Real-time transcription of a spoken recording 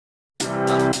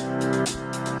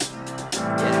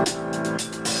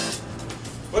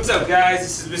What's up, guys?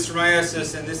 This is Mr.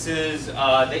 Meiosis, and this is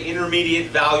the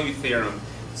intermediate value theorem.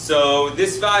 So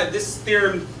this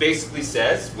theorem basically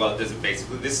says, well, it doesn't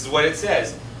basically, this is what it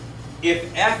says.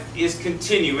 If f is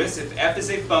continuous, if f is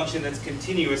a function that's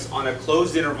continuous on a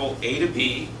closed interval a to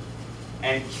b,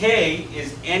 and k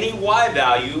is any y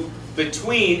value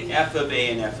between f of a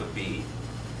and f of b,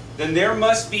 then there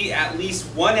must be at least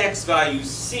one x value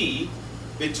c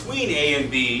between a and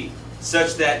b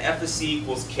such that f of c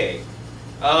equals k.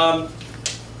 That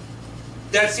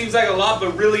seems like a lot,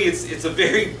 but really it's a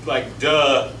very, like,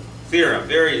 duh theorem.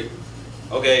 Very,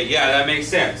 okay, yeah, that makes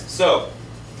sense. So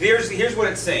here's what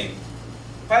it's saying.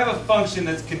 If I have a function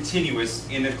that's continuous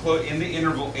in the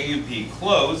interval a and b,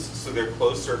 closed, so they're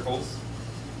closed circles,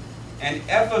 and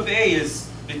f of a is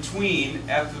between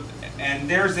f of, and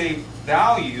there's a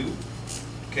value,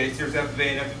 okay, so there's f of a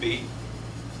and f of b,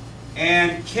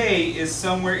 and k is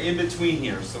somewhere in between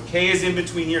here. So k is in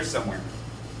between here somewhere.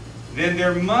 Then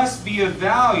there must be a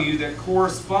value that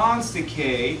corresponds to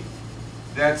k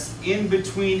that's in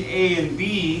between a and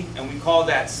b, and we call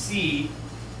that c,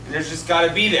 and there's just got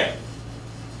to be there.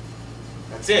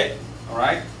 That's it, all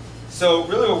right? So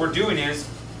really what we're doing is,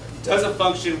 does a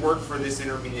function work for this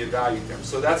intermediate value theorem?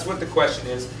 So that's what the question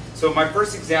is. So my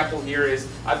first example here is,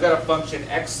 I've got a function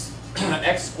x,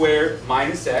 x squared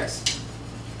minus x,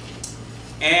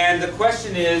 and the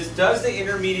question is, does the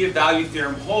intermediate value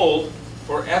theorem hold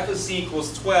for f of c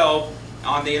equals 12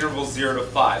 on the interval 0 to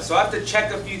 5. So I have to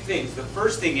check a few things. The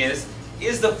first thing is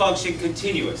the function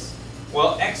continuous?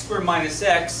 Well, x squared minus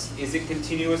x, is it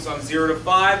continuous on 0 to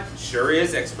 5? Sure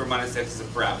is. X squared minus x is a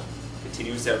parabola.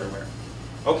 Continuous everywhere.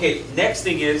 Okay, next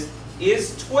thing is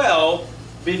 12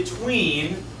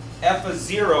 between f of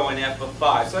 0 and f of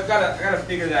 5? So I gotta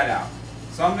figure that out.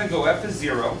 So I'm going to go f of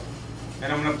 0,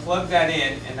 and I'm going to plug that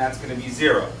in, and that's going to be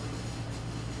 0.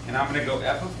 And I'm going to go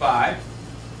f of 5,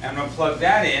 and I'm going to plug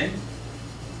that in,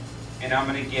 and I'm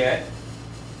going to get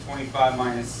 25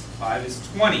 minus 5 is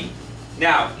 20.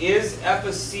 Now, is f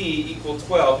of c equal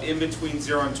 12 in between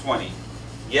 0 and 20?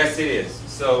 Yes, it is.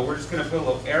 So we're just going to put a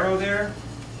little arrow there,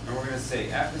 and we're going to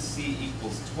say f of c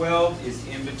equals 12 is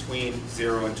in between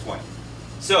 0 and 20.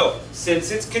 So, since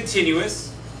it's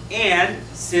continuous, and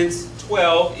since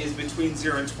 12 is between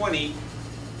 0 and 20,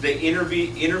 the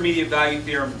intermediate value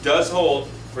theorem does hold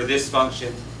for this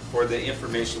function for the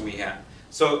information we have.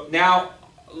 So now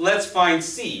let's find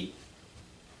c.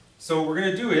 So what we're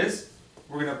going to do is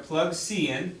we're going to plug c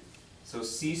in, so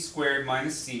c squared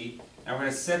minus c, and we're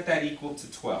going to set that equal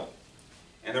to 12.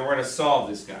 And then we're going to solve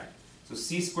this guy. So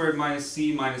c squared minus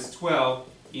c minus 12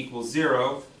 equals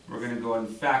 0. We're going to go ahead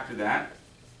and factor that.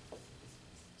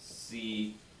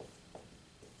 c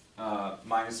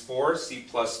minus 4, c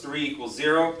plus 3 equals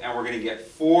 0, and we're going to get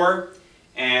 4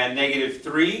 and negative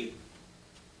 3.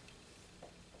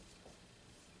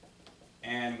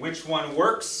 And which one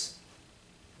works?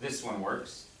 This one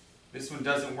works. This one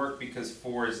doesn't work because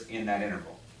 4 is in that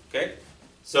interval. Okay?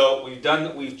 So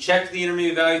we've checked the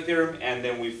intermediate value theorem, and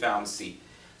then we found c.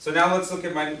 So now let's look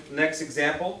at my next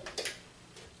example.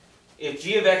 If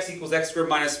g of x equals x squared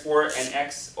minus 4 and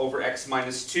x over x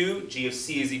minus 2, g of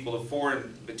c is equal to 4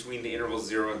 in between the intervals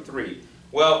 0 and 3.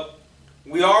 Well,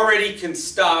 we already can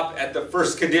stop at the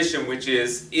first condition, which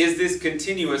is this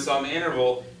continuous on the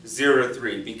interval 0 to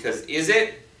 3? Because is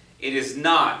it? It is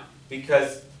not,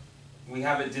 because we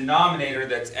have a denominator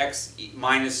that's x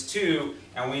minus 2,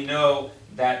 and we know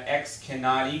that x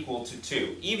cannot equal to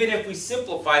 2. Even if we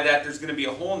simplify that, there's going to be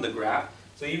a hole in the graph.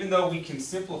 So even though we can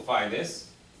simplify this,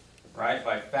 right,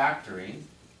 by factoring,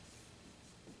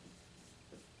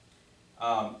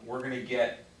 we're going to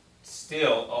get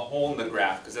still a hole in the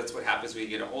graph, because that's what happens when you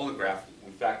get a hole in the graph.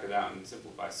 We factor it out and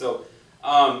simplify. So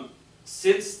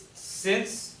since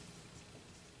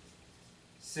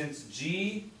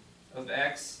g of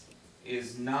x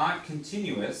is not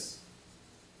continuous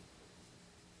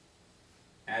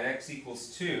at x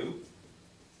equals 2,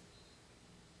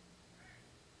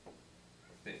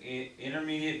 the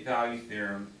intermediate value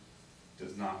theorem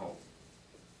does not hold.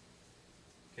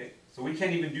 Okay, so we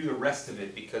can't even do the rest of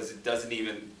it because it doesn't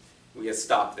even, we get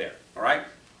stopped there. All right,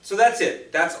 so that's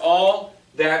it. That's all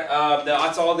that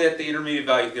the intermediate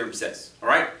value theorem says. All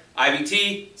right,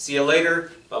 IVT. See you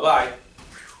later. Bye bye.